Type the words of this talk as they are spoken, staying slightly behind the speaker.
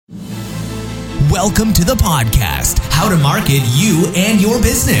Welcome to the podcast, How to Market You and Your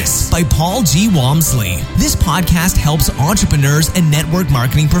Business by Paul G. Walmsley. This podcast helps entrepreneurs and network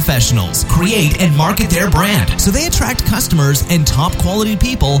marketing professionals create and market their brand so they attract customers and top quality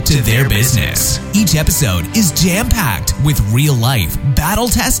people to their business. Each episode is jam-packed with real-life,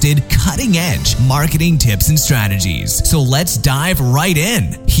 battle-tested, cutting-edge marketing tips and strategies. So let's dive right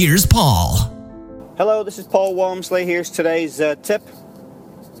in. Here's Paul. Hello, this is Paul Walmsley. Here's today's tip.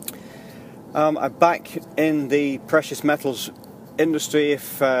 I'm back in the precious metals industry,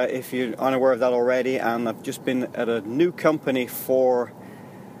 if you're unaware of that already, and I've just been at a new company for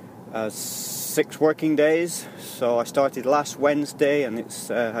 6 working days. So I started last Wednesday, and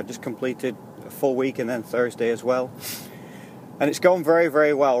I just completed a full week, and then Thursday as well. And it's gone very,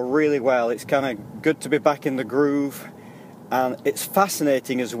 very well, really well. It's kind of good to be back in the groove, and it's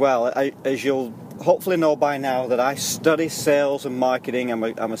fascinating as well. As you'll hopefully know by now, that I study sales and marketing. I'm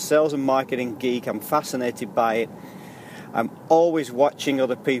a sales and marketing geek. I'm fascinated by it. I'm always watching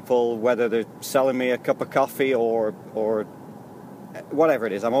other people, whether they're selling me a cup of coffee or whatever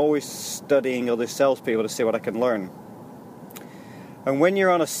it is. I'm always studying other salespeople to see what I can learn. And when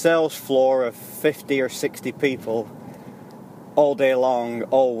you're on a sales floor of 50 or 60 people all day long,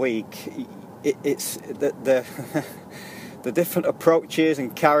 all week, it's the the different approaches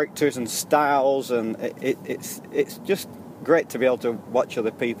and characters and styles, and it's just great to be able to watch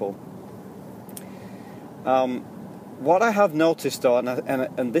other people. What I have noticed though,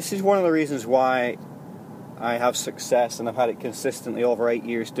 and this is one of the reasons why I have success, and I've had it consistently over 8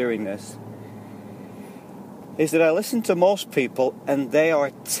 years doing this, is that I listen to most people and they are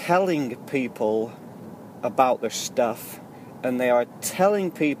telling people about their stuff, and they are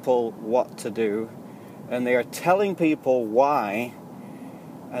telling people what to do, and they are telling people why,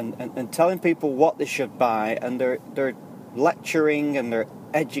 and telling people what they should buy, and they're lecturing, and they're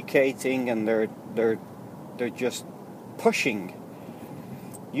educating, and they're just pushing.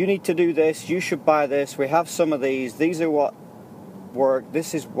 You need to do this. You should buy this. We have some of these. These are what work.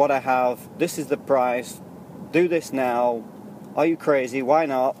 This is what I have. This is the price. Do this now. Are you crazy? Why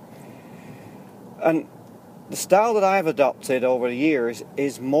not? And the style that I've adopted over the years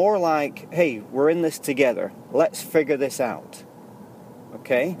is more like, hey, we're in this together. Let's figure this out.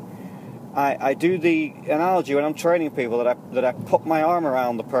 Okay? I do the analogy when I'm training people that I put my arm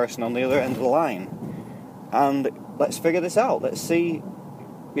around the person on the other end of the line, and let's figure this out. Let's see,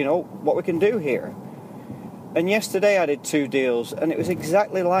 what we can do here. And yesterday I did 2 deals, and it was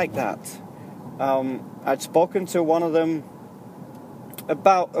exactly like that. I'd spoken to one of them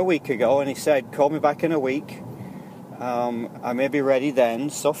about a week ago, and he said, call me back in a week. I may be ready then.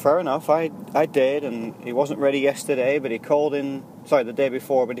 So fair enough, I did, and he wasn't ready yesterday, but he called the day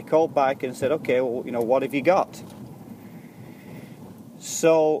before, but he called back and said, okay, well, what have you got?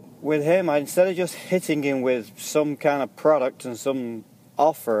 So with him, instead of just hitting him with some kind of product and some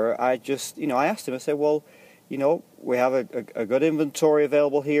offer, I asked him, I said, well, we have a good inventory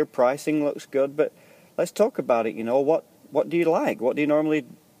available here, pricing looks good, but let's talk about it. What do you like? What do you normally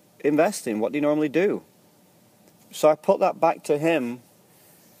invest in? What do you normally do? So I put that back to him,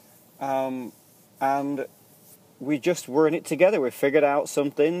 and we just were in it together. We figured out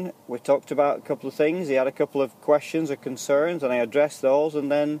something. We talked about a couple of things. He had a couple of questions or concerns, and I addressed those.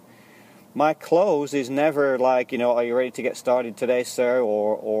 And then my close is never like, are you ready to get started today, sir?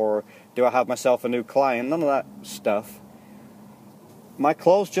 Or do I have myself a new client? None of that stuff. My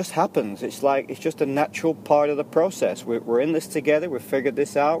close just happens. It's just a natural part of the process. We're in this together. We've figured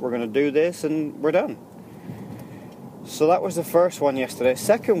this out. We're going to do this, and we're done. So that was the first one yesterday.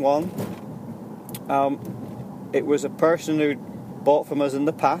 Second one, it was a person who bought from us in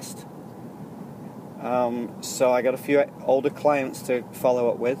the past. So I got a few older clients to follow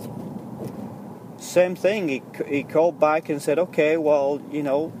up with. Same thing. He called back and said, okay, well,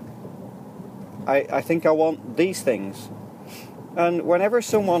 I think I want these things. And whenever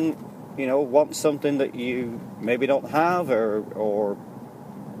someone, wants something that you maybe don't have or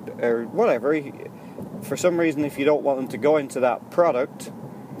whatever, for some reason, if you don't want them to go into that product,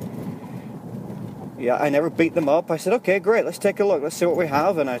 I never beat them up. I said, okay, great, let's take a look. Let's see what we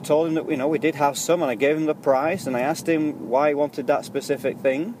have. And I told him that, we did have some, and I gave him the price, and I asked him why he wanted that specific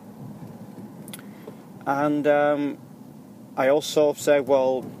thing. And I also said,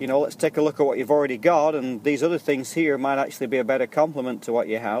 well, let's take a look at what you've already got, and these other things here might actually be a better complement to what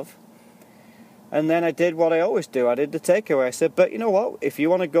you have. And then I did what I always do. I did the takeaway. I said, but you know what? If you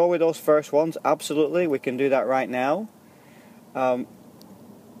want to go with those first ones, absolutely, we can do that right now. But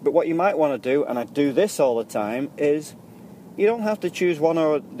what you might want to do, and I do this all the time, is you don't have to choose one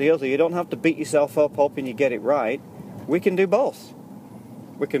or the other. You don't have to beat yourself up hoping you get it right. We can do both.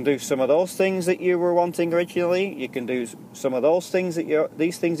 We can do some of those things that you were wanting originally. You can do some of those things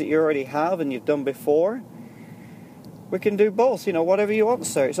these things that you already have and you've done before. We can do both, whatever you want,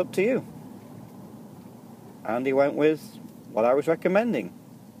 sir. It's up to you. Andy went with what I was recommending,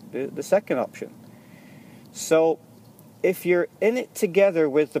 the second option. So if you're in it together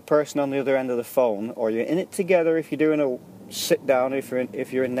with the person on the other end of the phone, or you're in it together if you're doing a sit down, if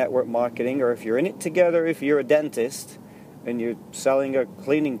you're in network marketing, or if you're in it together if you're a dentist and you're selling a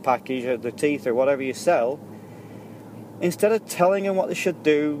cleaning package of the teeth or whatever you sell, instead of telling them what they should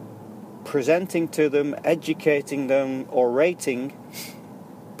do, presenting to them, educating them, or rating,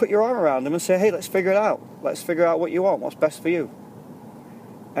 put your arm around them and say, hey, let's figure it out. Let's figure out what you want, what's best for you.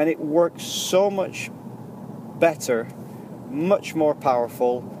 And it works so much better, much more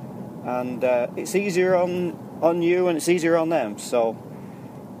powerful, and it's easier on you and it's easier on them. So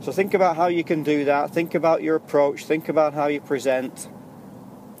think about how you can do that. Think about your approach. Think about how you present,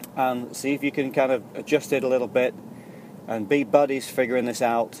 and see if you can kind of adjust it a little bit and be buddies figuring this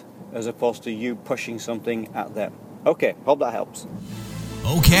out, as opposed to you pushing something at them. Okay, hope that helps.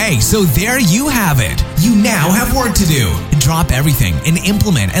 Okay, so there you have it. You now have work to do. Drop everything and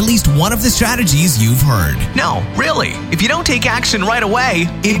implement at least one of the strategies you've heard. No, really. If you don't take action right away,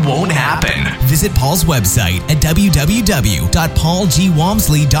 it won't happen. Visit Paul's website at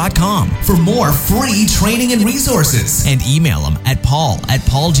www.paulgwamsley.com for more free training and resources. And email him at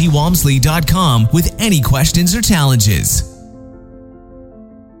paul@paulgwamsley.com with any questions or challenges.